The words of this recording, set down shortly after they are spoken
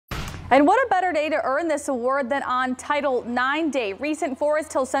And what a better day to earn this award than on Title IX Day. Recent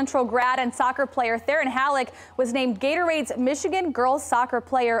Forest Hill Central grad and soccer player Theryn Hallock was named Gatorade's Michigan Girls Soccer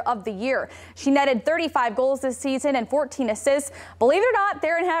Player of the Year. She netted 35 goals this season and 14 assists. Believe it or not,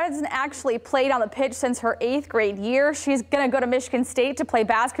 Theryn hasn't actually played on the pitch since her 8th grade year. She's going to go to Michigan State to play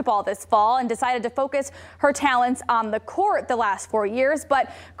basketball this fall and decided to focus her talents on the court the last 4 years,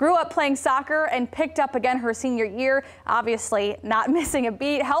 but grew up playing soccer and picked up again her senior year, obviously not missing a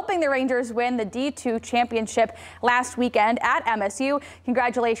beat, helping the Rangers win the D2 championship last weekend at MSU.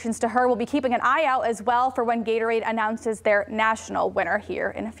 Congratulations to her. We'll be keeping an eye out as well for when Gatorade announces their national winner here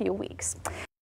in a few weeks.